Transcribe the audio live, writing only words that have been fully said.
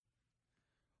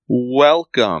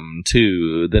Welcome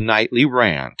to the Nightly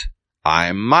Rant.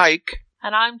 I'm Mike.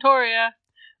 And I'm Torya.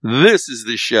 This is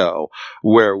the show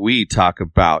where we talk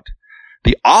about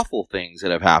the awful things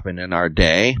that have happened in our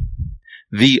day,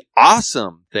 the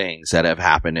awesome things that have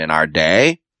happened in our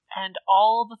day, and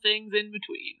all the things in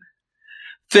between.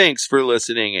 Thanks for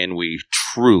listening, and we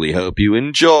truly hope you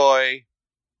enjoy.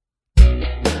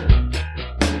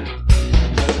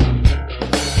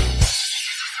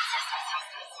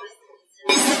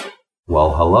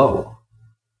 Well, hello.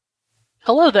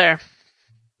 Hello there.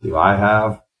 Do I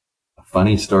have a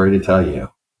funny story to tell you?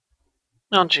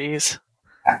 Oh, jeez.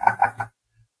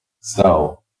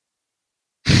 So,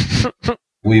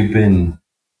 we've been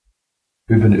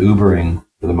Ubering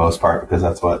for the most part because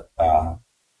that's what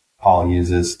Paul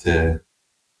uses to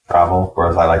travel,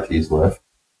 whereas I like to use Lyft.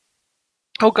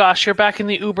 Oh gosh, you're back in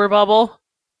the Uber bubble?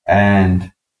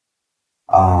 And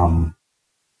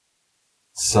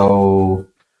so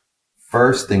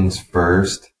first things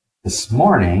first, this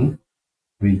morning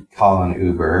we call an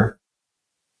Uber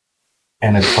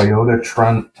and a Toyota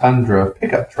Tundra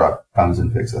pickup truck comes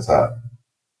and picks us up.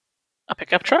 A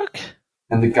pickup truck?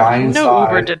 And the guy inside, no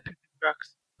Uber did pickup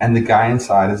trucks. And the guy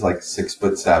inside is like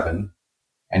 6'7",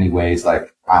 and he weighs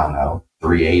like, I don't know,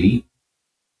 380.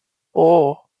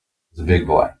 Oh. He's a big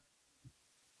boy.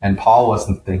 And Paul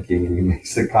wasn't thinking, and he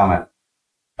makes the comment,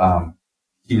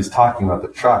 he was talking about the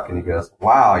truck, and he goes,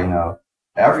 wow,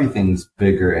 everything's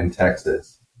bigger in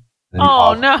Texas. Then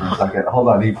oh, no. Hold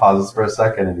on, he pauses for a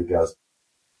second, and he goes,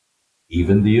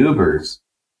 even the Ubers.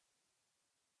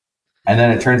 And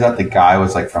then it turns out the guy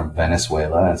was like from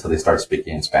Venezuela, and so they start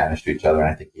speaking in Spanish to each other, and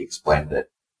I think he explained that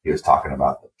he was talking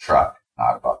about the truck,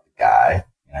 not about the guy,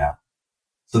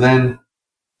 So then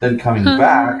coming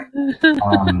back,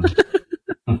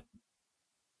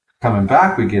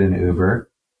 we get an Uber,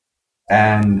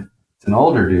 and it's an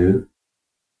older dude,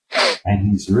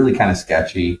 and he's really kind of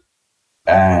sketchy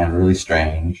and really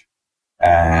strange,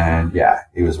 and yeah,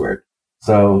 he was weird.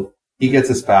 So he gets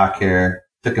us back here.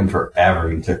 Took him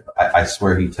forever. I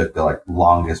swear he took the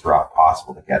longest route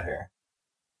possible to get here.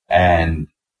 And,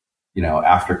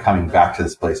 after coming back to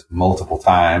this place multiple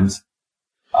times,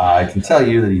 I can tell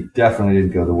you that he definitely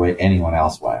didn't go the way anyone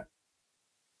else went.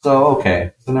 So,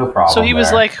 okay. So no problem. So he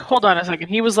was like, hold on a second.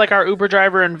 He was like our Uber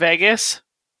driver in Vegas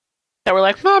that were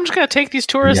like, no, I'm just going to take these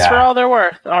tourists for all they're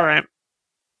worth. All right.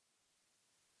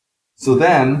 So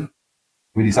then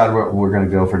we decided we're going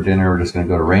to go for dinner. We're just going to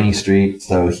go to Rainey Street.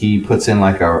 So he puts in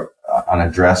an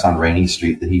address on Rainey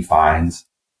Street that he finds,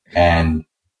 and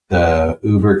the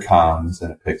Uber comes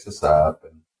and it picks us up,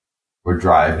 and we're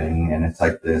driving, and it's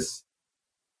like this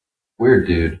weird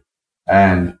dude,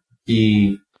 and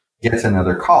he gets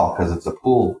another call because it's a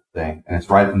pool thing, and it's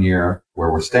right near where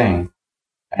we're staying,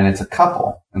 and it's a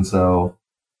couple. And so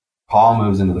Paul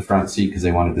moves into the front seat because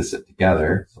they wanted to sit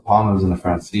together. So Paul moves in the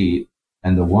front seat,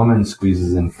 and the woman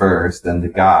squeezes in first, then the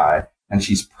guy, and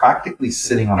she's practically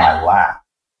sitting on my lap.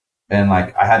 And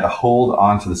I had to hold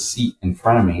onto the seat in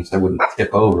front of me so I wouldn't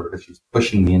tip over because she's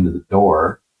pushing me into the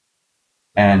door.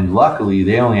 And luckily,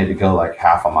 they only had to go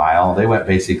half a mile. They went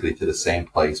basically to the same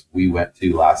place we went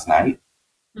to last night,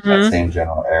 that same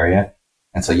general area.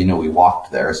 And so, we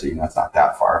walked there, so it's not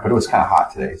that far. But it was kind of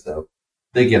hot today, so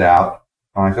they get out.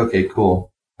 I'm like, okay,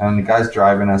 cool. And the guy's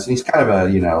driving us, and he's kind of a,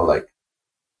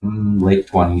 late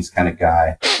 20s kind of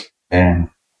guy, and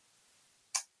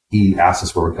he asks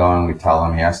us where we're going. We tell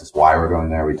him. He asks us why we're going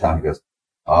there. We tell him. He goes,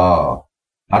 oh,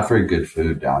 not very good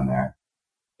food down there.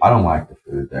 I don't like the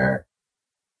food there.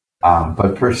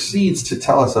 But proceeds to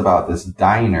tell us about this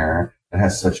diner that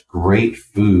has such great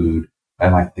food,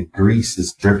 and the grease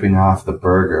is dripping off the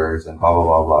burgers and blah blah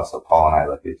blah blah. So Paul and I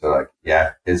look at each other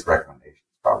yeah, his recommendation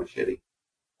is probably shitty.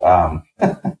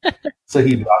 So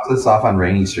he drops us off on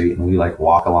Rainey Street, and we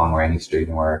walk along Rainey Street,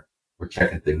 and we're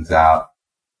checking things out.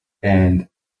 And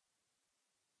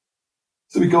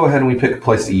so we go ahead and we pick a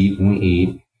place to eat, and we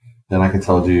eat. Then, like I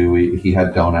told you, he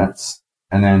had donuts,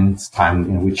 and then it's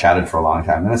time, we chatted for a long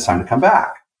time, and it's time to come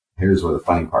back. Here's where the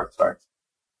funny part starts.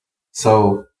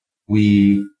 So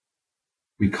we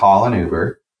call an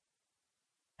Uber,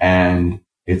 and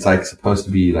it's supposed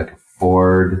to be a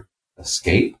Ford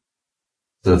Escape.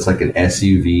 So it's an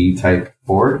SUV type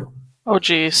Ford. Oh,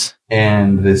 geez.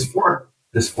 And this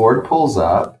Ford pulls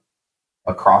up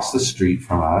across the street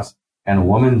from us, and a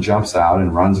woman jumps out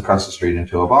and runs across the street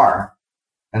into a bar.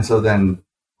 And so then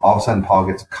all of a sudden Paul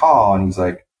gets a call, and he's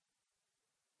like,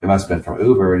 it must have been from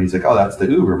Uber. And he's like, oh, that's the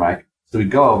Uber, Mike. So we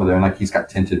go over there, and he's got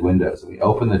tinted windows, and we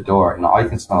open the door, and all you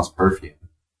can smell is perfume.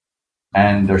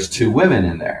 And there's two women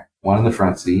in there, one in the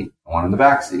front seat, and one in the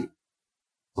back seat.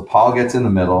 So Paul gets in the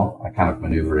middle. I kind of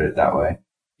maneuvered it that way.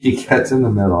 he gets in the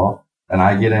middle, and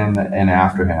I get in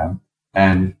after him,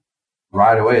 and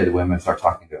right away the women start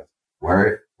talking to us.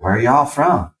 Where are y'all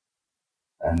from?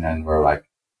 And then we're like,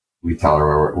 we tell them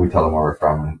where we're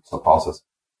from, and so Paul says,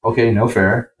 okay, no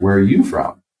fair. Where are you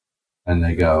from? And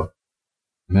they go,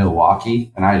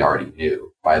 Milwaukee, and I already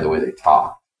knew by the way they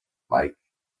talked, like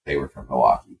they were from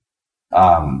Milwaukee.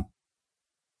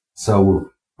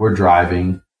 So we're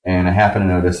driving, and I happen to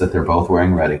notice that they're both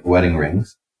wearing wedding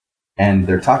rings, and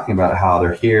they're talking about how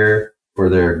they're here for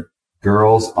their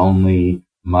girls-only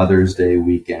Mother's Day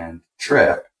weekend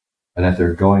trip, and that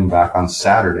they're going back on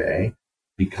Saturday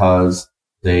because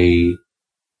they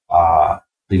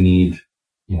need,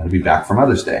 to be back for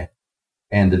Mother's Day.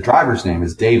 And the driver's name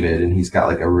is David, and he's got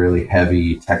like a really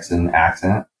heavy Texan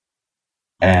accent.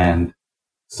 And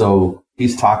so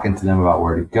he's talking to them about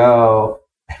where to go.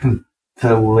 And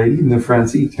the lady in the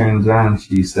front seat turns around and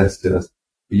she says to us,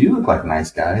 you look like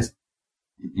nice guys.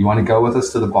 You want to go with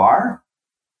us to the bar?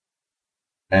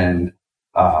 And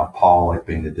Paul, like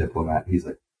being the diplomat, he's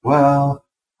like, well,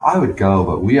 I would go,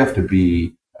 but we have to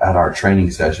be at our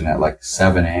training session at like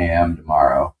 7 a.m.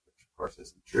 tomorrow, which of course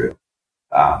isn't true.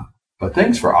 But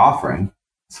thanks for offering.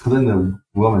 So then the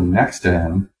woman next to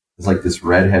him is like this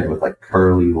redhead with like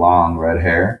curly, long red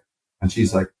hair. And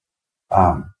she's like,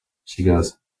 she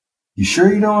goes, you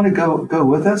sure you don't want to go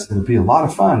with us? It'll be a lot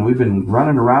of fun. We've been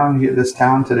running around here, this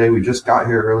town today. We just got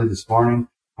here early this morning.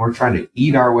 We're trying to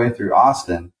eat our way through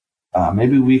Austin.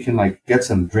 Maybe we can like get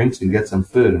some drinks and get some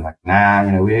food. And like,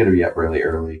 nah, we had to be up really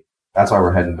early. That's why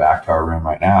we're heading back to our room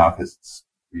right now, because it's,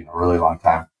 a really long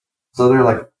time. So they're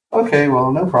like, okay,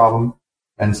 well, no problem.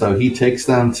 And so he takes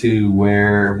them to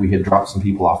where we had dropped some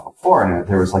people off before, and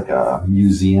there was like a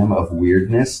museum of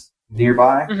weirdness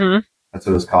nearby. Mm-hmm. That's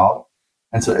what it was called.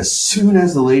 And so as soon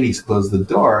as the ladies close the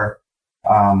door,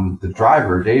 the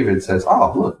driver, David, says,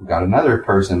 oh, look, we've got another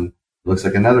person. Looks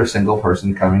like another single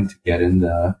person coming to get in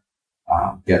the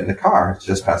car. It's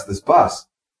just past this bus.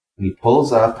 And he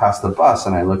pulls up past the bus,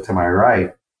 and I look to my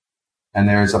right, and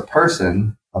there's a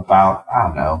person about, I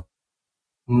don't know,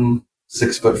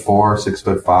 6'4",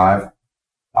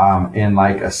 6'5", in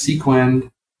like a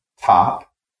sequined top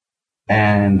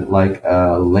and like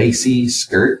a lacy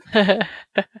skirt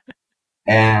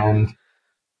and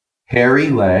hairy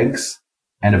legs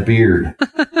and a beard.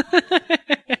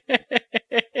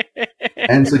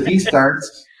 And so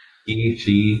he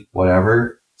she,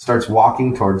 whatever, starts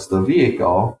walking towards the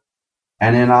vehicle.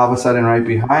 And then all of a sudden, right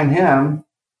behind him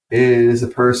is a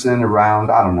person around,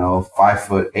 I don't know,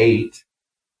 5'8",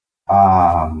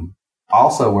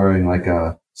 also wearing like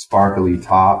a sparkly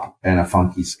top and a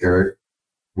funky skirt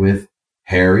with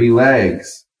hairy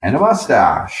legs and a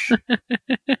mustache.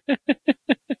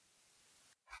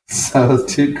 So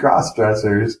two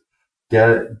cross-dressers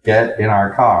get in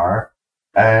our car,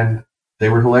 and they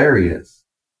were hilarious.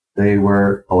 They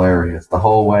were hilarious the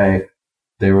whole way.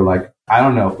 They were like, I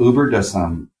don't know, Uber does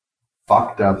some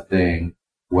fucked up thing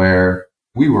where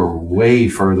we were way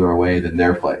further away than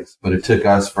their place, but it took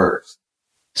us first.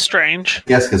 Strange. I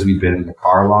guess because we'd been in the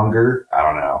car longer. I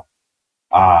don't know.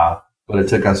 But it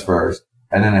took us first.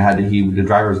 And then the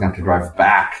driver was going to have to drive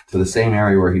back to the same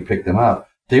area where he picked them up.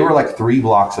 They were like 3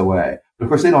 blocks away. But of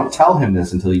course, they don't tell him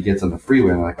this until he gets on the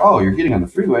freeway. And they're like, oh, you're getting on the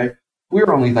freeway. We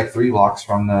were only like 3 blocks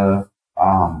from the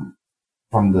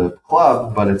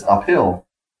club, but it's uphill.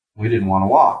 We didn't want to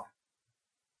walk.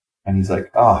 And he's like,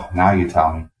 oh, now you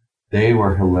tell me. They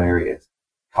were hilarious.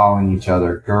 Calling each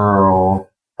other girl.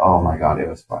 Oh my God, it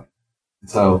was funny.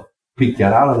 So we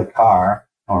get out of the car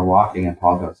and we're walking, and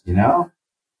Paul goes,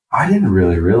 I didn't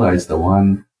really realize the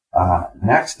one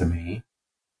next to me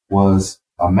was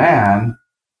a man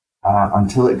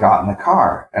until it got in the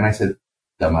car. And I said,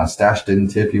 the mustache didn't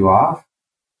tip you off?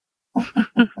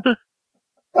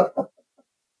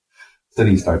 Then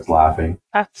he starts laughing.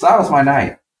 So that was my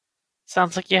night.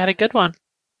 Sounds like you had a good one.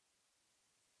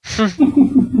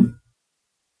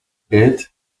 It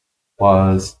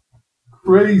was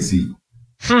crazy.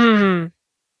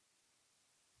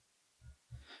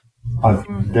 I've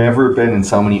never been in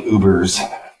so many Ubers.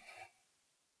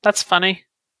 That's funny.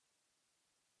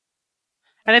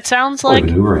 And it sounds like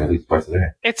Ubering at least twice a day.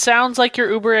 It sounds like your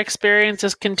Uber experience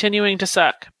is continuing to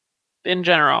suck in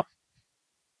general.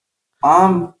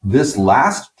 This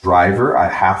last driver, I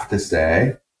have to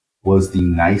say, was the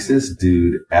nicest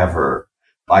dude ever.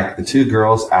 Like, the two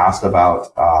girls asked about,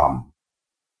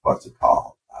 what's it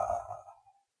called?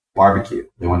 Barbecue.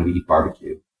 They wanted to eat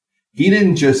barbecue. He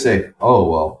didn't just say, oh,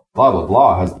 well, blah, blah,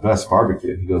 blah has the best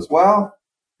barbecue. He goes, well,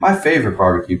 my favorite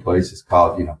barbecue place is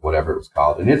called, whatever it was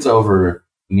called. And it's over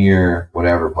near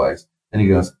whatever place. And he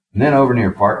goes, and then over near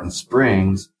Barton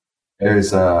Springs,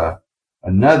 there's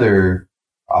another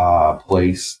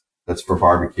place that's for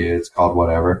barbecue. It's called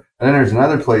whatever. And then there's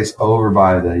another place over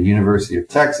by the University of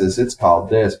Texas. It's called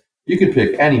this. You could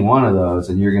pick any one of those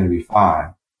and you're going to be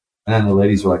fine. And then the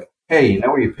ladies were like, hey, you know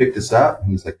where you picked us up?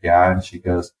 And he's like, yeah. And she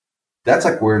goes, that's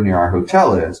like where near our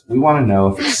hotel is. We want to know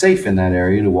if it's safe in that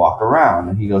area to walk around.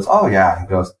 And he goes, oh, yeah. He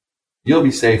goes, you'll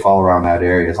be safe all around that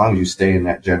area as long as you stay in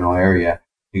that general area.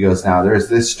 He goes, now there's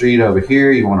this street over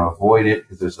here. You want to avoid it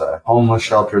because there's a homeless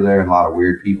shelter there and a lot of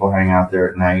weird people hang out there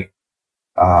at night.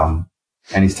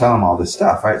 And he's telling them all this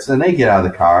stuff, right? So then they get out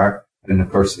of the car. And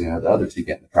of course, the other two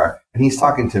get in the car. And he's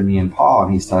talking to me and Paul,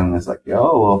 and he's telling us like,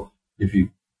 yo, well, if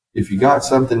you got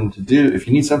something to do, if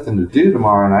you need something to do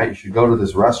tomorrow night, you should go to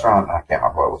this restaurant. And I can't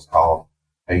remember what it was called.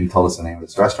 And he told us the name of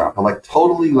this restaurant, but like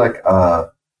totally like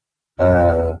a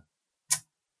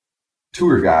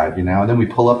tour guide, And then we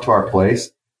pull up to our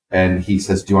place and he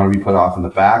says, do you want to be put off in the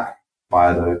back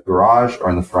by the garage or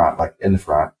in the front? Like in the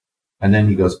front. And then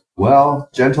he goes, well,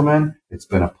 gentlemen, it's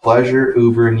been a pleasure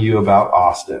Ubering you about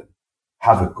Austin.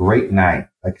 Have a great night.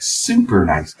 Like super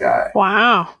nice guy.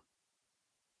 Wow.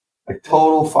 Like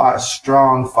total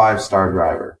strong 5-star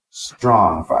driver.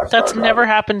 Strong 5-star That's driver. never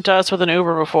happened to us with an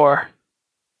Uber before.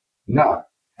 No.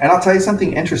 And I'll tell you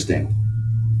something interesting.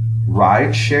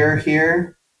 Rideshare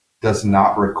here does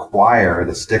not require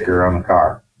the sticker on the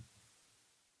car.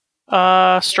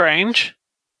 Strange.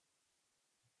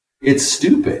 It's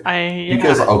stupid.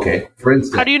 Because, okay, for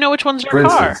instance. How do you know which one's your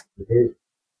car? The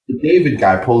David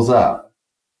guy pulls up.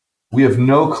 We have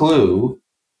no clue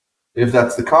if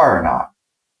that's the car or not.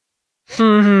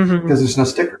 Because there's no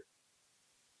sticker.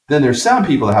 Then there's some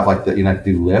people that have like do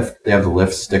Lyft. They have the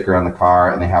Lyft sticker on the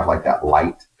car and they have like that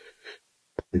light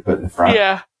they put in the front.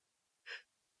 Yeah.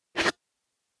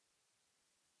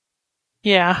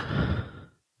 Yeah.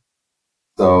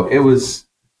 So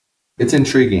it's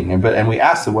intriguing. And we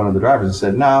asked one of the drivers and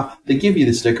said, no, they give you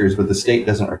the stickers, but the state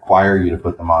doesn't require you to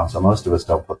put them on. So most of us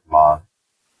don't put them on.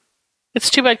 It's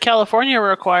too bad California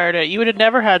required it. You would have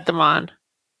never had them on.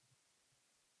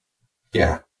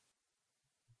 Yeah.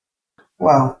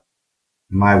 Well,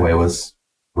 my way was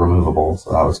removable,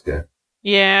 so that was good.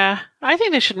 Yeah, I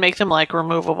think they should make them like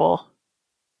removable.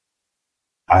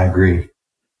 I agree.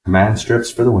 Command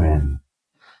strips for the win.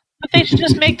 But they should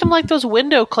just make them like those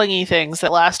window clingy things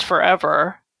that last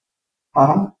forever.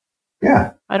 Uh-huh.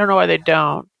 Yeah. I don't know why they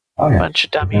don't. Oh, yeah. Bunch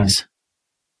of dummies. Yeah.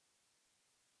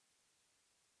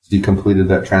 So you completed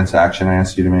that transaction I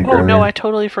asked you to make earlier? Oh, no, I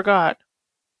totally forgot.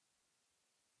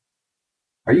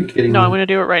 Are you kidding me? No, I'm going to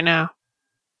do it right now.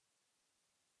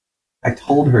 I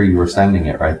told her you were sending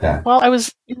it right then. Well, I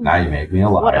was... Now you made me a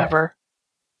liar. Whatever.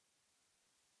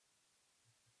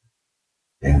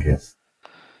 Dingus.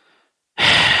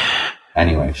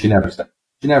 Anyway, she never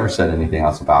said anything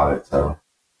else about it, so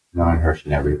knowing her, she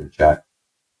never even checked.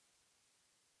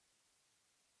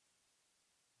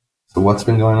 So what's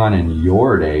been going on in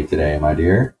your day today, my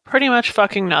dear? Pretty much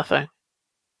fucking nothing.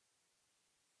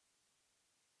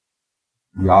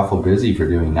 You're awful busy for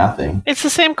doing nothing. It's the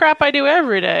same crap I do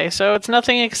every day, so it's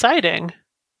nothing exciting.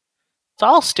 It's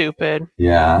all stupid.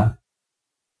 Yeah.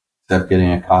 Except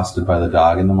getting accosted by the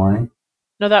dog in the morning?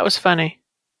 No, that was funny.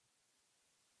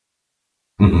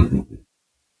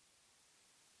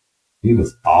 He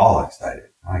was all excited.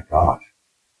 My gosh.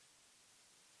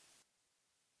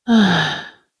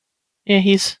 Yeah,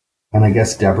 he's... And I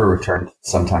guess Deborah returned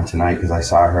sometime tonight because I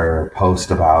saw her post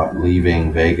about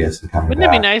leaving Vegas and coming Wouldn't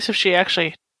back. it be nice if she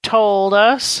actually told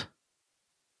us?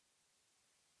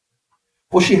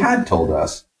 Well, she had told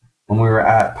us when we were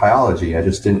at Pyology. I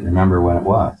just didn't remember when it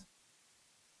was.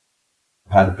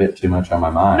 I've had a bit too much on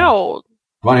my mind. No.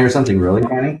 Want to hear something really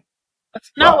funny?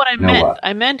 That's not what I meant. What?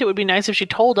 I meant it would be nice if she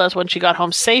told us when she got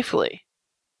home safely.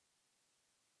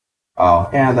 Oh,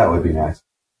 yeah, that would be nice.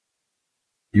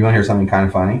 You want to hear something kind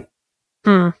of funny?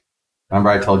 Remember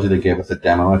I told you they gave us a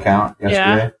demo account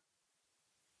yesterday? Yeah.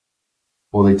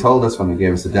 Well, they told us when they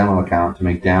gave us a demo account to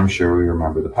make damn sure we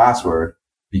remember the password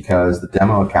because the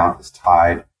demo account is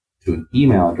tied to an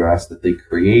email address that they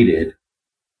created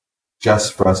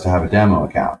just for us to have a demo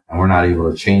account. And we're not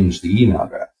able to change the email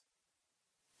address.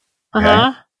 Okay?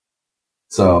 Uh-huh.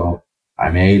 So I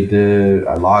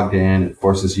logged in. It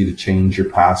forces you to change your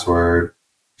password,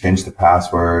 change the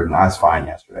password, and I was fine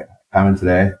yesterday. Coming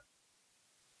today,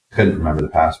 couldn't remember the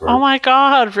password. Oh my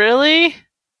god, really?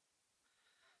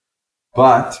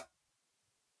 But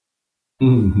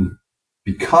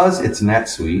because it's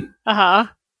NetSuite, Uh-huh.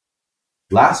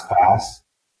 LastPass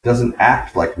doesn't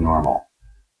act like normal.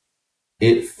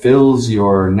 It fills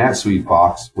your NetSuite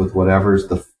box with whatever's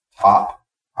the top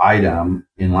item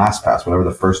in LastPass, whatever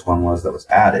the first one was that was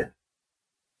added.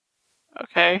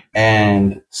 Okay.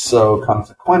 And so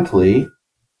consequently,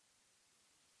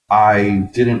 I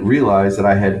didn't realize that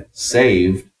I had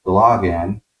saved the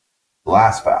login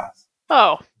LastPass.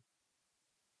 Oh.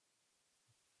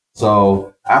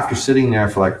 So after sitting there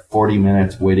for like 40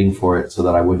 minutes waiting for it so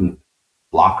that I wouldn't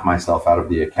lock myself out of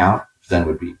the account, which then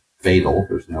would be fatal.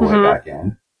 There's no way back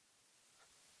in.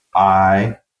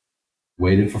 I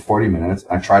waited for 40 minutes.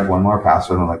 I tried one more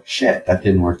password and I'm like, shit, that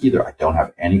didn't work either. I don't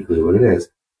have any clue what it is.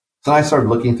 So I started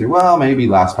looking through, well, maybe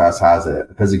LastPass has it.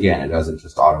 Because again, it doesn't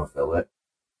just autofill it.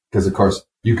 Because of course,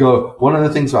 one of the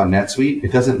things about NetSuite,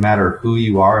 it doesn't matter who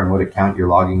you are and what account you're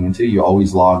logging into. You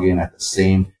always log in at the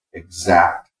same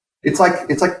exact. It's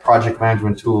like project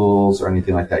management tools or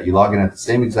anything like that. You log in at the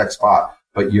same exact spot,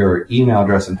 but your email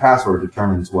address and password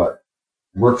determines what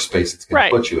workspace it's going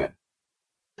to put you in.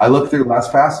 I looked through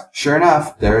LastPass. Sure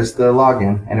enough, there's the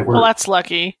login, and it worked. Well, that's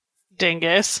lucky,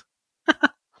 dingus.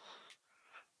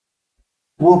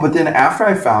 Well, but then after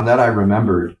I found that, I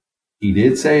remembered he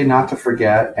did say not to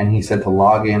forget, and he said to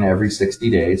log in every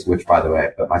 60 days, which, by the way, I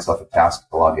put myself a task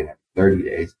to log in every 30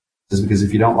 days. Just because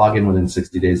if you don't log in within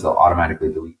 60 days, they'll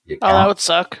automatically delete the account. Oh, that would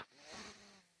suck.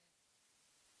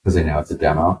 Because they know it's a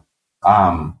demo.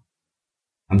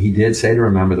 And he did say to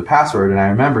remember the password, and I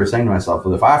remember saying to myself,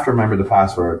 well, if I have to remember the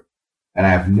password, and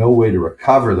I have no way to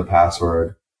recover the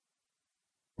password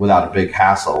without a big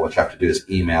hassle, which I have to do is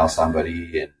email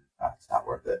somebody, and it's not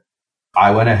worth it.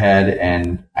 I went ahead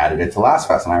and added it to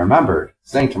LastPass, and I remembered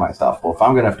saying to myself, well, if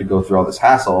I'm going to have to go through all this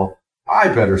hassle, I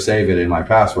better save it in my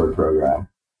password program.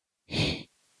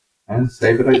 And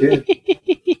save it I did.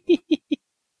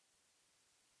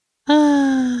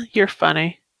 You're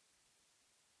funny.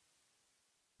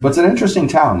 But it's an interesting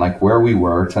town. Like where we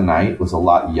were tonight was a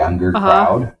lot younger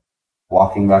crowd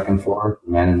walking back and forth,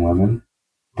 men and women.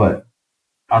 But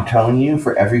I'm telling you,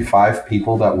 for every 5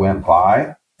 people that went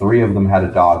by, 3 of them had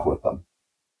a dog with them.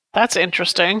 That's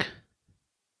interesting.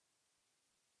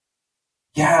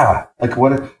 Yeah. Like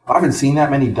I haven't seen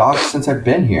that many dogs since I've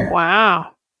been here.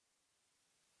 Wow.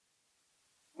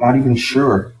 Not even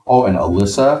sure. Oh, and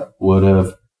Alyssa would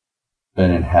have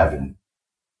been in heaven.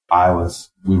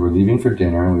 We were leaving for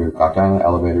dinner and we got down the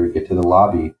elevator, we get to the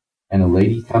lobby, and a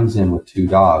lady comes in with 2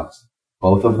 dogs,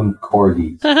 both of them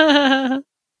corgis.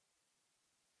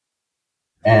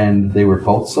 And they were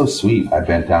both so sweet. I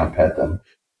bent down and pet them.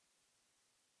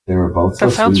 They were both so sweet.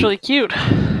 That sounds really cute.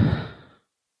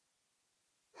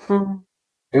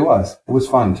 It was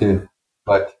fun too.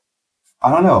 But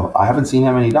I don't know. I haven't seen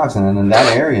that many dogs. And then in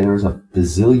that area, there was a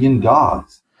bazillion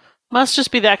dogs. Must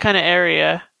just be that kind of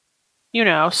area. You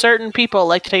know, certain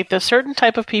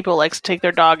type of people likes to take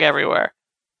their dog everywhere.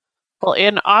 Well,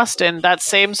 in Austin, that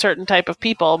same certain type of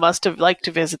people must have liked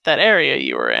to visit that area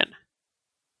you were in.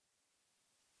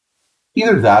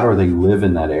 Either that or they live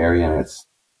in that area and it's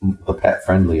the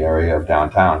pet-friendly area of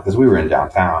downtown. Because we were in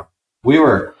downtown. We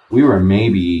were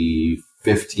maybe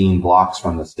 15 blocks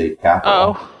from the state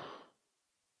capitol. Oh.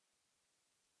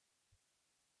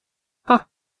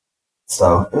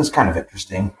 So it was kind of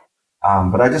interesting.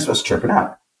 But I just was tripping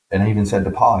out. And I even said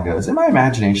to Paul, I goes, in my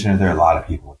imagination, are there a lot of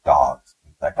people with dogs?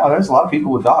 He's like, no, there's a lot of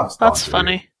people with dogs. That's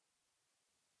funny.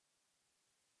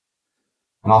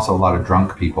 And also a lot of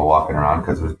drunk people walking around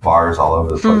because there's bars all over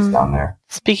the place down there.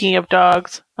 Speaking of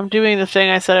dogs, I'm doing the thing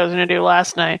I said I was going to do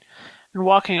last night and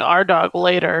walking our dog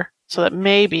later so that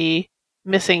maybe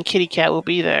missing kitty cat will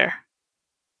be there.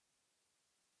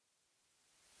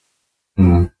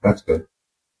 That's good.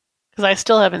 Because I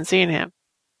still haven't seen him.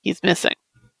 He's missing.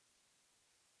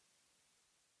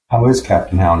 How is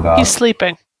Captain Hound Dog? He's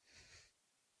sleeping.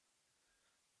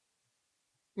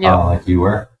 Yeah. Oh, like you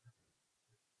were?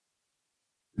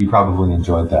 You probably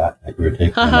enjoyed that you were taking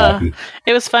a nappy.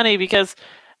 It was funny because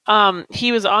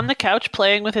he was on the couch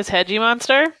playing with his Hedgie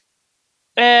monster.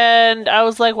 And I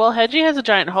was like, well, Hedgie has a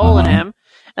giant hole in him.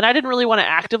 And I didn't really want to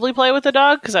actively play with the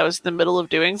dog because I was in the middle of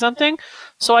doing something.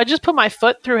 So I just put my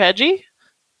foot through Hedgie,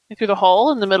 through the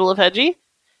hole in the middle of Hedgie.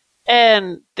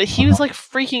 And he was like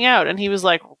freaking out. And he was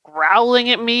like growling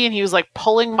at me. And he was like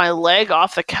pulling my leg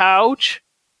off the couch.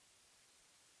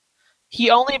 He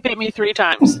only bit me 3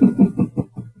 times.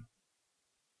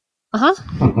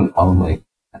 Only.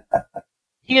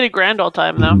 He had a grand old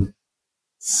time, though.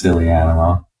 Silly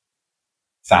animal.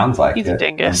 Sounds like He's a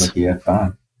dingus. Sounds like he had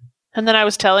fun. And then I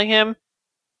was telling him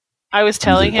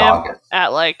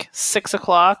at like 6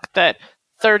 o'clock that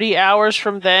 30 hours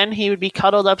from then he would be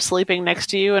cuddled up sleeping next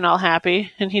to you and all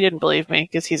happy. And he didn't believe me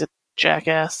because he's a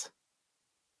jackass.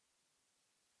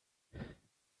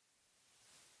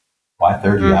 Why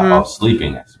 30 hours? Oh,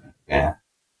 sleeping next to me. Yeah.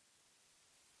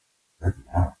 30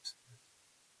 hours.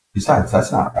 Besides,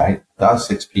 that's not right. That was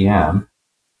 6 p.m.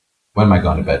 When am I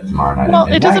going to bed tomorrow night? Well,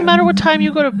 it doesn't matter what time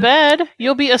you go to bed.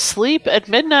 You'll be asleep at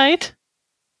midnight.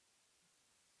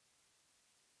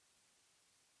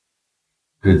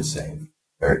 Good save.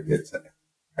 Very good save.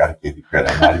 Gotta give you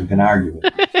credit. I'm not even gonna argue with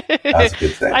you. That's a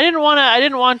good save. I didn't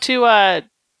want to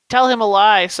tell him a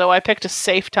lie, so I picked a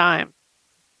safe time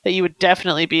that you would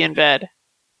definitely be in bed.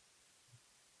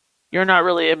 You're not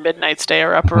really a midnight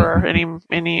stayer upper or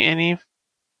any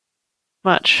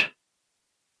much.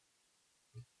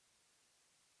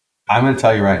 I'm going to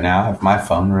tell you right now, if my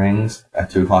phone rings at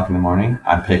 2 o'clock in the morning,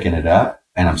 I'm picking it up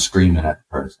and I'm screaming at the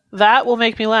person. That will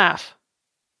make me laugh.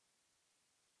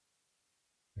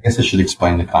 I guess I should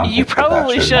explain the context. You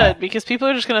probably of that, should, because people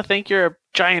are just going to think you're a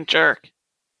giant jerk.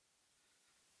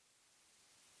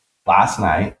 Last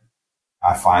night,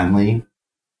 I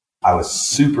was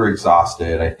super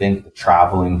exhausted. I think the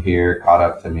traveling here caught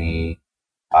up to me.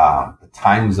 The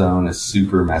time zone is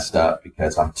super messed up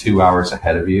because I'm 2 hours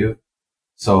ahead of you.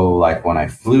 So like when I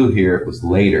flew here, it was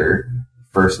later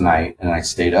first night, and I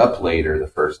stayed up later the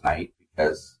first night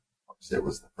because it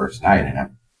was the first night, and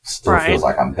it still feels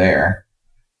like I'm there.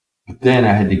 But then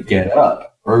I had to get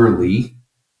up early,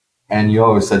 and you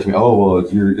always said to me, "Oh, well,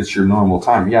 it's your normal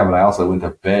time." Yeah, but I also went to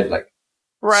bed like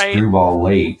screwball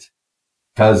late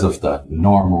because of the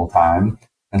normal time,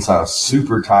 and so I was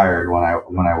super tired when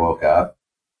I woke up.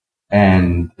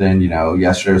 And then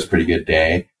yesterday was a pretty good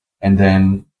day, and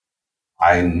then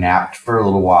I napped for a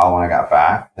little while when I got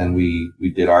back. Then we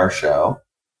did our show,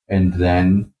 and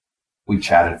then we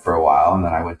chatted for a while, and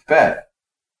then I went to bed. I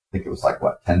think it was like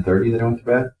 10:30 that I went to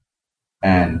bed,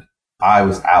 and I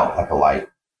was out like a light.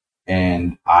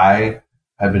 And I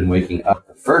had been waking up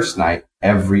the first night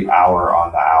every hour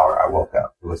on the hour I woke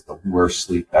up. It was the worst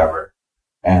sleep ever.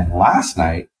 And last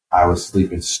night I was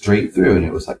sleeping straight through, and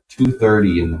it was like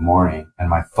 2:30 in the morning, and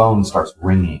my phone starts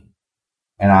ringing.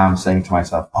 And I'm saying to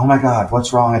myself, "Oh my God,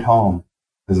 what's wrong at home?"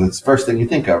 Because it's the first thing you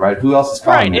think of, right? Who else is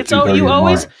calling me at 2:30 in the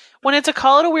morning? When it's a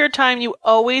call at a weird time, you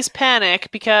always panic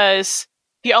because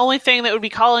the only thing that would be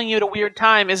calling you at a weird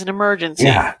time is an emergency.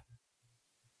 Yeah.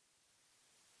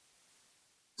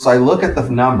 So I look at the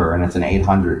number, and it's an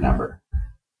 800 number.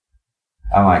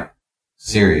 I'm like,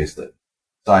 seriously?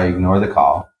 So I ignore the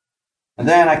call. And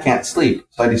then I can't sleep,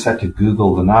 so I decide to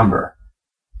Google the number.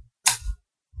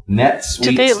 NetSuite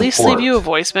Did they at least support. leave you a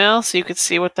voicemail so you could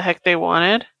see what the heck they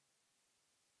wanted?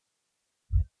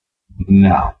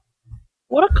 No.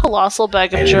 What a colossal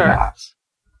bag of jerks.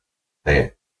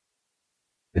 It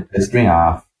pissed me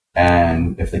off,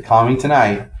 and if they call me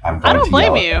tonight, I'm going to I don't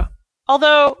blame yell you. at them.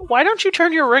 Although, why don't you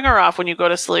turn your ringer off when you go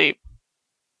to sleep?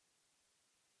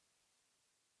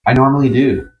 I normally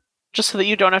do. Just so that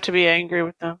you don't have to be angry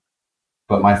with them.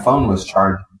 But my phone was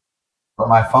charged.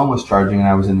 And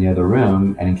I was in the other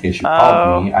room, and in case you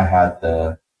called me, I had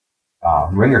the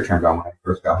ringer turned on when I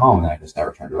first got home, and I just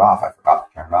never turned it off. I forgot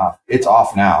to turn it off. It's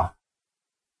off now.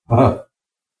 And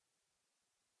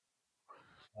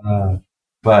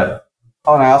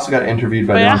I also got interviewed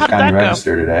by the Orange County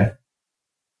Register today.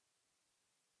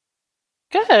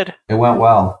 Good. It went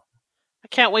well. I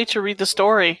can't wait to read the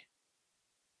story.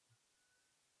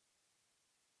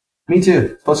 Me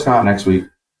too. It's supposed to come out next week.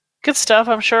 Good stuff.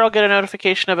 I'm sure I'll get a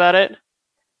notification about it.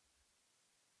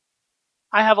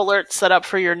 I have alerts set up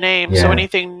for your name, so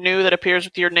anything new that appears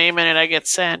with your name in it, I get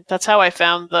sent. That's how I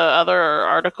found the other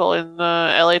article in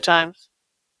the LA Times.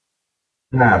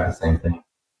 I have the same thing.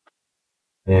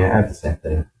 Yeah, I have the same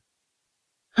thing.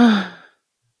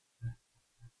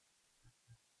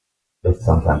 It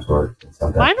sometimes works.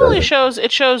 Sometimes mine only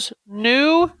shows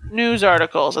new news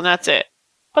articles, and that's it.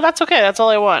 But that's okay. That's all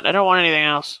I want. I don't want anything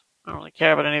else. I don't really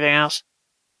care about anything else.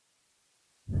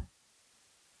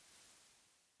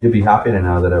 You'd be happy to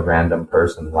know that a random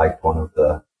person liked one of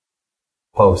the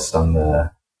posts on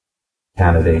the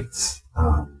candidates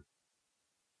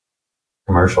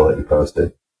commercial that you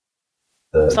posted.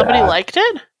 Somebody liked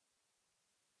it?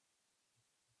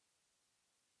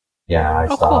 Yeah, I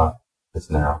saw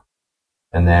just now.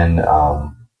 And then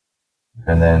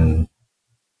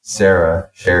Sarah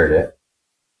shared it.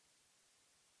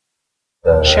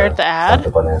 Shared the ad?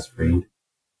 Freed.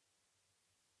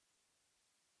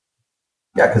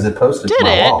 Yeah, because it posted to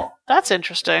my wall. That's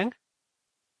interesting.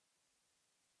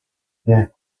 Yeah.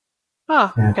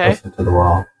 Oh, yeah, okay. It posted to the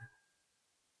wall.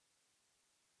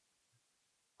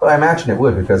 But I imagine it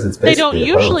would, because it's basically they don't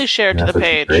usually share to the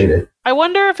page. I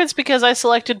wonder if it's because I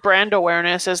selected brand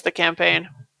awareness as the campaign.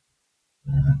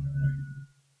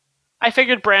 I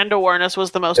figured brand awareness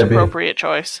was the most appropriate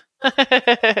choice.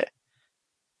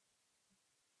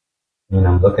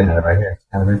 I'm looking at it right here. It's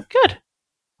kind of good.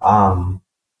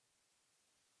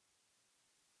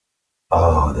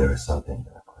 Oh, there was something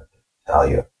that I wanted to tell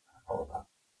you. Hold on.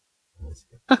 Let me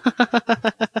see.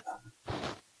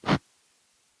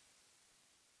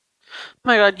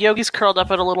 My God, Yogi's curled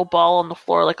up in a little ball on the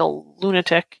floor like a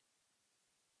lunatic.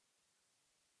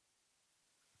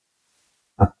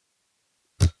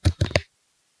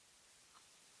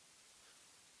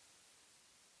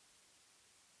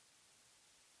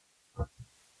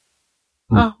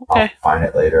 Oh, okay. I'll find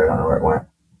it later. I don't know where it went.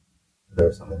 There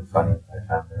was something funny. I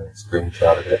found a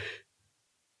screenshot of it.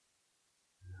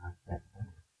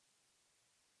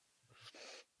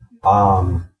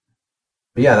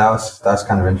 But yeah, that's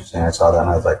kind of interesting. I saw that and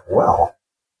I was like, well,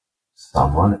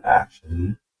 someone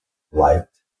actually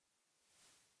liked.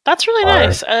 That's really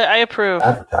nice. I approve.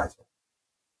 Advertisement.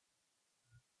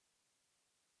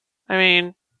 I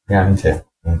mean. Yeah, me too.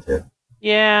 Me too.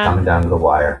 Yeah. Coming down to the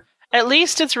wire. At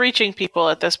least it's reaching people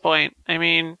at this point. I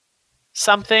mean,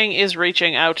 something is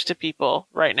reaching out to people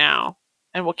right now,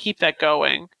 and we'll keep that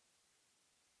going.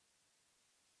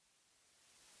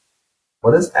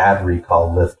 What does ad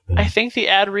recall Lyft mean? I think the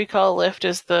ad recall Lyft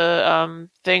is the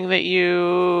thing that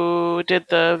you did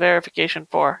the verification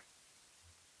for.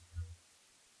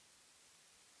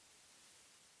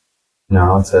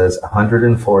 No, it says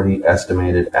 140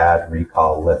 estimated ad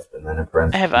recall Lyft, and then in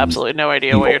parentheses. I have absolutely no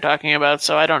idea what you're talking about,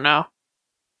 so I don't know.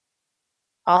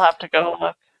 I'll have to go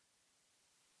look.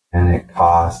 And it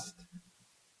cost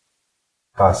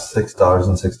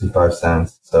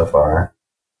 $6.65 so far.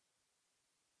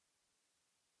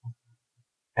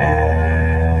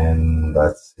 And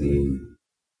let's see,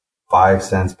 5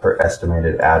 cents per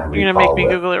estimated ad recall. You're gonna make me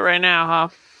Google it right now, huh?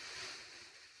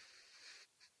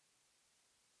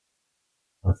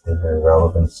 Let's see here,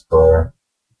 relevant score.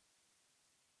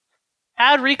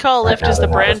 Ad recall Lyft is the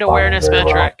brand awareness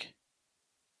metric.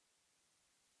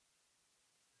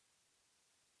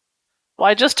 Well,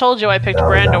 I just told you I picked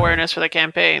brand awareness for the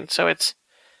campaign, so it's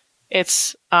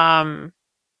if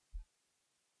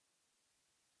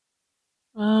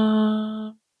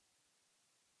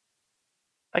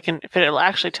it'll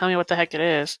actually tell me what the heck it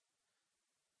is.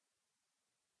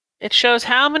 It shows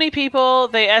how many people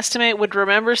they estimate would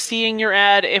remember seeing your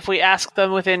ad if we ask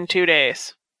them within 2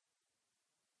 days.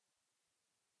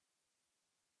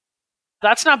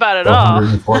 That's not bad at all.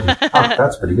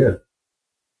 That's pretty good.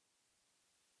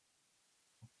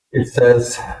 It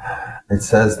says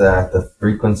that the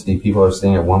frequency people are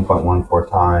seeing it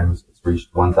 1.14 times. It's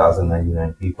reached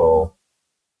 1,099 people.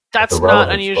 That's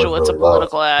not unusual. It's a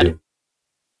political ad. Too.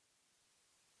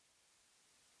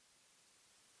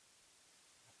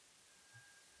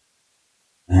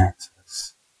 Yeah,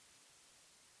 it's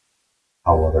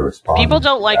how well they respond. People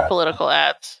don't like political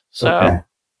ads, so okay.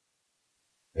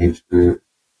 Age group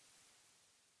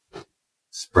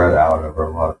spread out over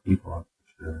a lot of people, I'm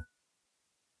sure.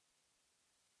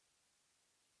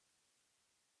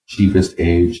 Cheapest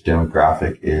age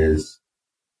demographic is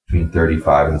between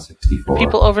 35 and 64.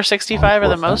 People over 65 are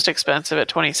the most expensive at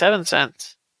 27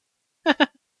 cents.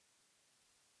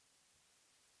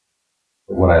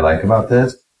 What I like about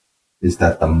this is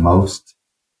that the most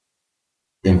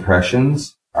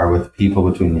impressions are with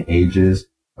people between the ages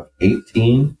of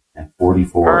 18 and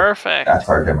 44. Perfect. That's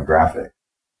our demographic.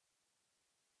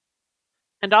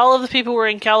 And all of the people were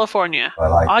in California. I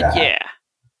like that. Yeah.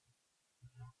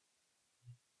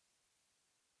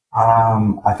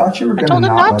 I thought you were going to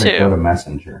not let it go to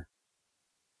Messenger.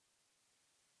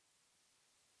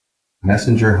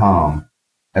 Messenger home.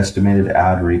 Estimated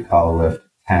ad recall Lyft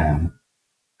 10.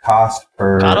 Cost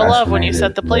per Gotta love when you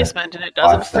set the placement and it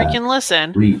doesn't freaking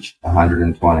listen. Reach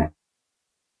 120.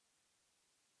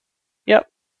 Yep.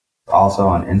 Also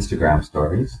on Instagram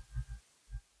stories.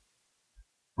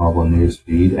 Mobile news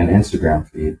feed and Instagram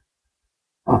feed.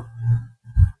 Huh.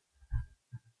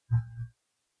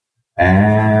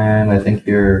 And I think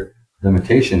your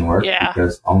limitation worked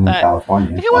because only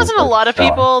California. It wasn't a lot of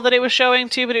people that it was showing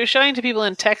to, but it was showing to people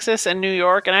in Texas and New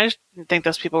York, and I just didn't think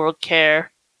those people would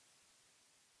care.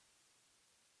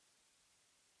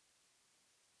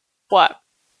 What?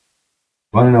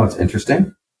 Want to know what's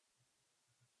interesting?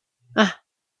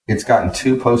 It's gotten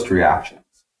 2 post reactions.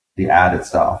 The ad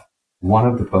itself. One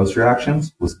of the post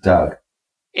reactions was Doug.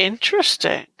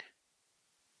 Interesting.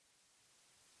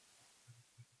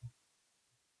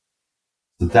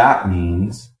 So that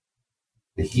means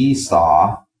that he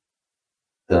saw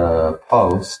the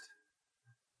post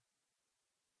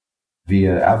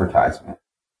via advertisement.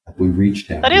 Like we reached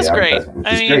him. That is great. Which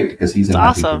is great because he's in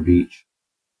Huntington Beach.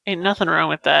 Ain't nothing wrong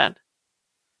with that.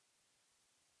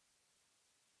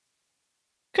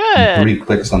 Good. 3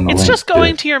 clicks on the link. It's just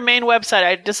going to your main website.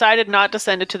 I decided not to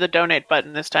send it to the donate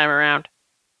button this time around.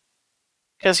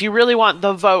 Because you really want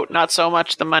the vote, not so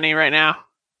much the money right now.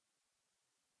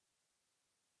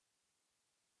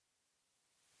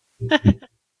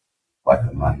 Like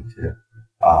the money too.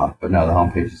 But no, the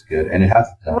homepage is good. And it has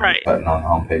a button on the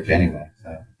homepage anyway.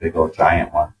 So big old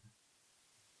giant one.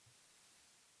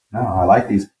 No, I like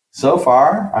these. So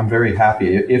far, I'm very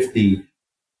happy.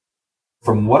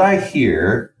 From what I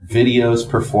hear, videos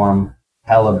perform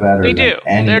hella better They do. than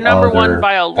any They're number other one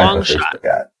by a long shot.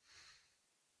 ad.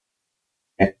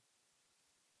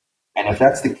 And if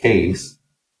that's the case,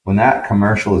 when that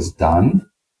commercial is done,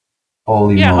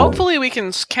 holy moly. Hopefully we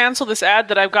can cancel this ad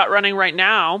that I've got running right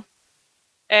now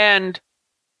and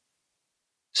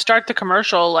start the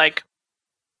commercial like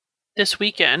this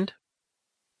weekend.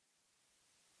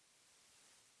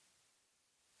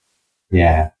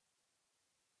 Yeah.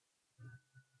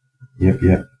 Yep.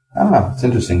 I don't know. It's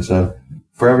interesting. So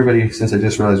for everybody, since I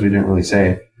just realized we didn't really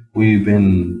say, we've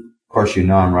been, of course,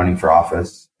 I'm running for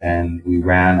office, and we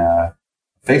ran a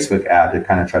Facebook ad to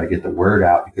kind of try to get the word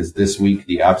out, because this week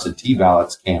the absentee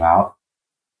ballots came out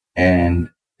and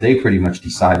they pretty much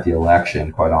decide the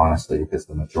election, quite honestly, because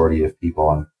the majority of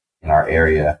people in our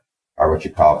area are what you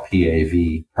call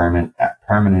PAV,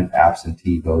 permanent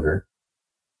absentee voter.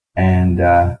 And,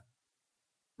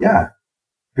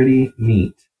 pretty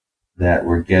neat that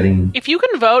we're getting. If you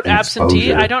can vote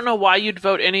absentee, I don't know why you'd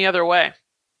vote any other way.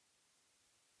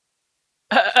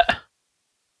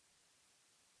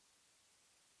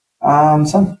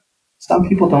 Some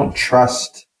people don't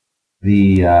trust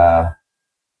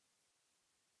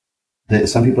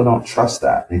some people don't trust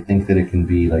that. They think that it can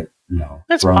be like,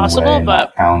 that's thrown possible, away and but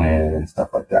not counted and stuff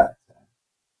like that.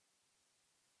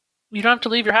 You don't have to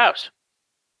leave your house.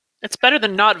 It's better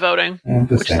than not voting,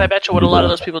 which is, I bet you, what a lot of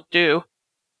those people do.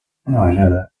 No, I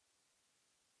know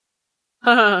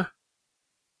that.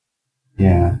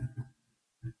 Yeah.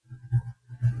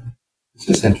 It's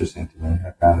just interesting to me.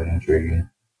 I found it intriguing.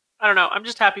 I don't know. I'm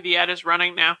just happy the ad is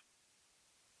running now.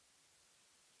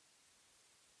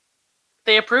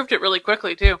 They approved it really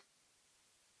quickly, too.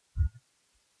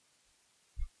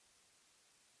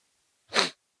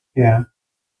 Yeah.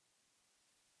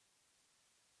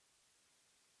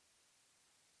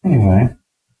 Anyway.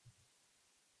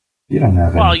 You don't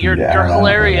have Well, your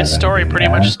hilarious story pretty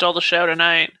much stole the show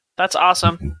tonight. That's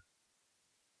awesome.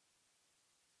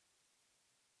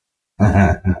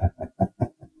 I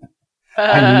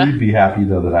knew you'd be happy,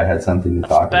 though, that I had something to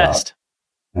talk about.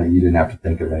 No, you didn't have to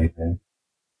think of anything.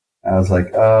 I was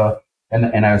like,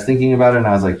 and I was thinking about it, and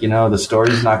I was like, the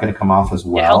story's not going to come off as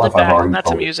well. You held it back. I've already That's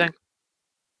told amusing. It.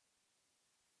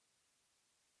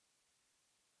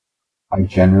 I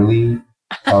generally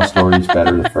tell stories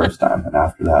better the first time, and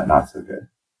after that, not so good.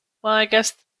 Well, I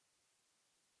guess.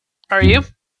 Are you?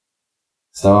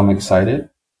 So I'm excited.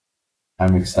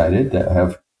 I'm excited that I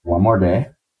have one more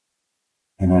day.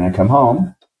 And when I come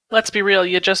home... Let's be real,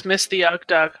 you just missed the Ugg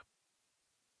Dug.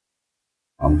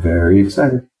 I'm very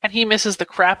excited. And he misses the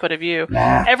crap out of you.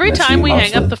 Nah, every time we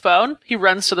hang up the phone, he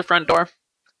runs to the front door.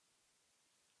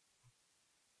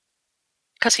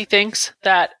 Because he thinks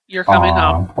that you're coming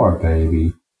home. Poor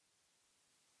baby.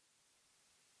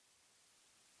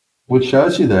 Which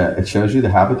shows you the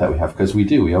habit that we have, because we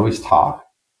do. We always talk.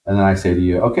 And then I say to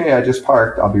you, okay, I just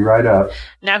parked. I'll be right up.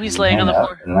 Now he's laying on the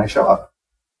floor. And then I show up.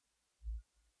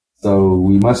 So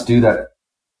we must do that.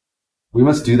 We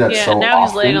must do that so often. Yeah, now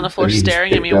he's laying on the floor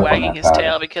staring at me, wagging his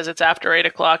tail because it's after 8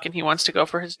 o'clock and he wants to go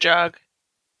for his jog.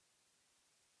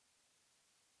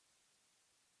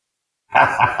 Now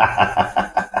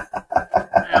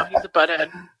he's a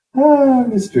butthead. Oh,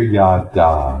 Mr. Yacht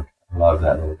Dog. I love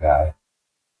that little guy.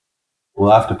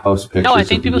 We'll have to post pictures. No, I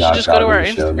think people should just go to our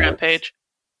Instagram page.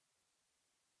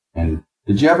 And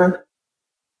did you ever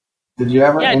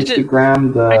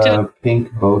Instagram the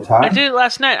pink bow tie? I did it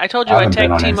last night. I told you I'd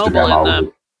take T-Mobile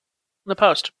in the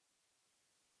post.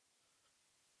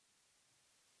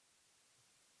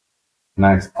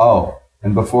 Nice. Oh,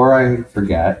 and before I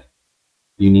forget,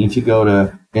 you need to go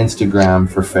to Instagram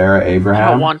for Farrah Abraham.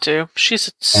 I don't want to.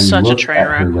 She's such a train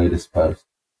wreck. Her latest post.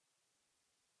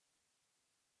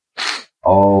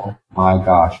 Oh my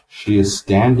gosh. She is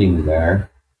standing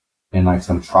there in like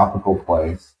some tropical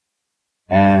place,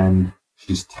 and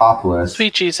she's topless.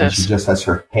 Sweet Jesus. And she just has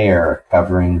her hair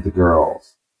covering the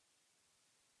girls.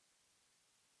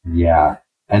 Yeah.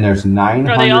 And there's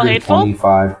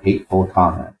 925 hateful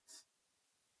comments.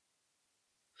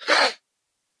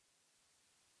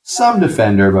 Some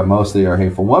defend her, but mostly are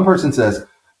hateful. One person says,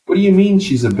 what do you mean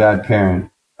she's a bad parent?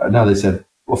 No, they said,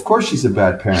 well, of course she's a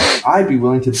bad parent. I'd be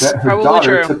willing to bet her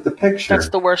daughter took the picture. That's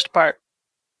the worst part.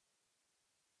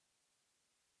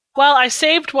 Well, I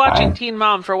saved watching Time- Teen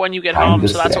Mom for when you get time home, to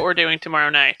so that's sit. what we're doing tomorrow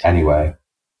night. Anyway.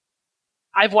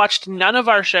 I've watched none of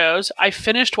our shows. I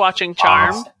finished watching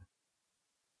Charmed. Awesome.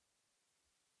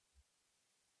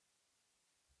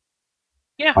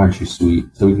 Yeah. Aren't you sweet?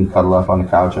 So we can cuddle up on the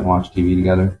couch and watch TV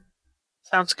together?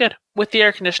 Sounds good. With the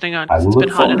air conditioning on. I 'Cause will it's been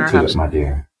look hot in forward our to house. it, my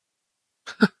dear.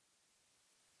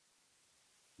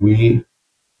 We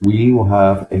will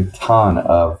have a ton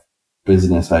of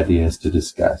business ideas to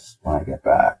discuss when I get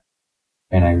back.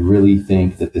 And I really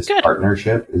think that this Good.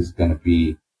 partnership is going to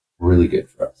be really good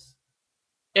for us.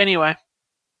 Anyway,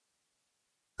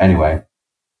 Anyway,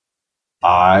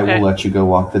 I Okay. will let you go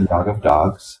walk the dog of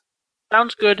dogs.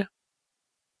 sounds good.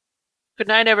 Good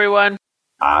night, everyone.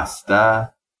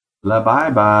 Hasta la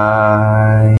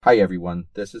bye-bye. Hi, everyone.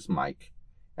 This is Mike,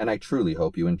 and I truly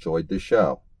hope you enjoyed this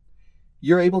show.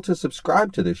 You're able to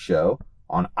subscribe to this show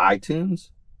on iTunes,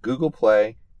 Google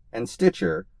Play, and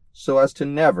Stitcher so as to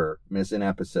never miss an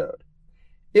episode.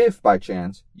 If, by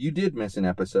chance, you did miss an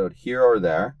episode here or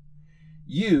there,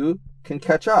 you can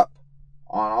catch up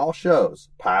on all shows,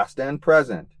 past and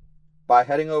present, by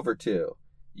heading over to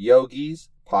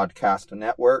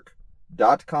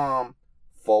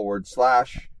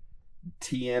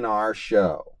yogispodcastnetwork.com/TNR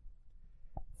show.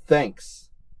 Thanks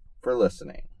for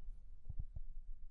listening.